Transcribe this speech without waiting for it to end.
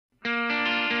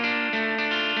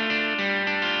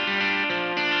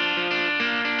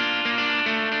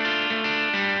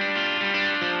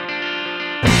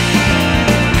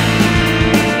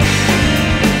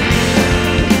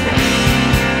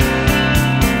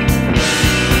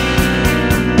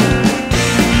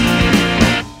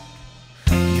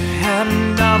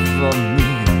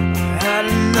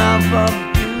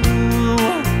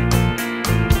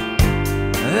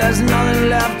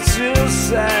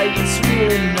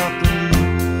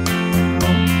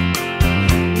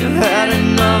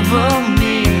enough of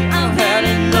me. I've had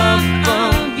enough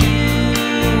of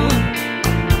you.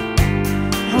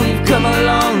 We've come a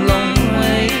long, long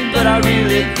way, but I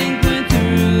really think we're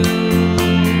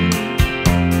through.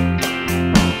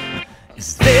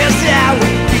 Is this how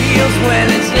it feels when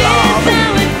it's love?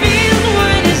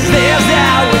 Is this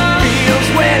how it feels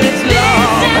when it's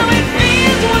love?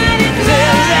 Is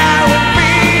this how it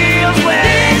feels when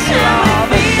it's love?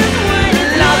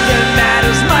 Nothing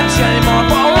matters much anymore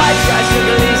for a white trash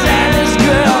Hercules and this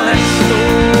girl next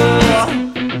door.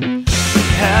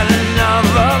 Had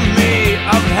enough of me,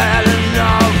 I've had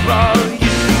enough of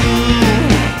you.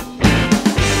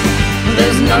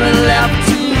 There's nothing left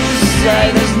to say,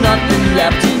 there's nothing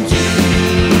left to do.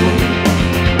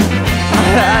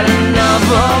 I've had enough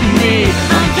of me,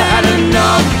 I've had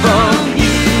enough of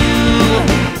you.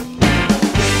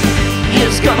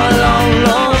 It's come along.